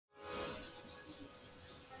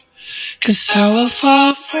'Cause I will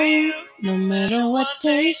fall for you, no matter what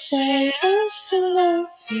they say. I still love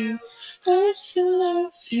you, I still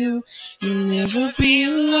love you. You'll never be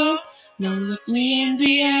alone. Now look me in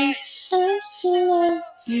the eyes. I still love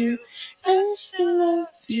you, I still love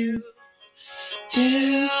you.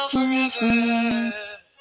 Till forever.